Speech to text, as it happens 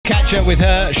catch up with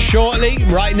her shortly.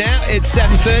 Right now, it's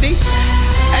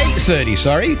 8:30,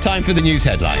 sorry. Time for the news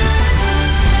headlines.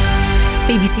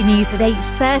 BBC News at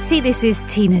 8:30. This is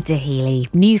Tina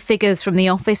Dahealy. New figures from the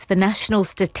Office for National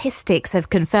Statistics have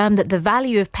confirmed that the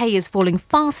value of pay is falling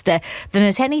faster than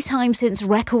at any time since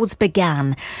records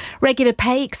began. Regular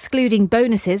pay, excluding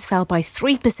bonuses, fell by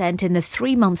 3% in the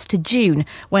 3 months to June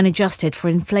when adjusted for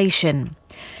inflation.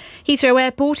 Heathrow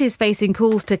Airport is facing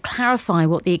calls to clarify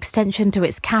what the extension to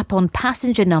its cap on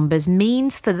passenger numbers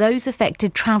means for those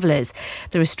affected travellers.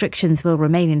 The restrictions will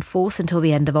remain in force until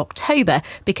the end of October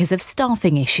because of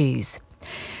staffing issues.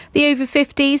 The over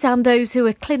 50s and those who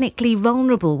are clinically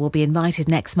vulnerable will be invited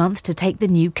next month to take the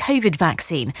new COVID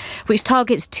vaccine, which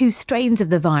targets 2 strains of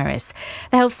the virus.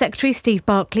 The Health Secretary, Steve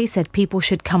Barclay, said people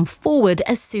should come forward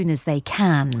as soon as they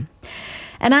can.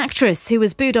 An actress who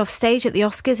was booed off stage at the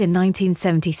Oscars in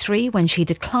 1973 when she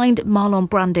declined Marlon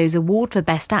Brando's award for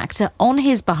Best Actor on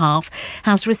his behalf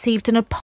has received an apology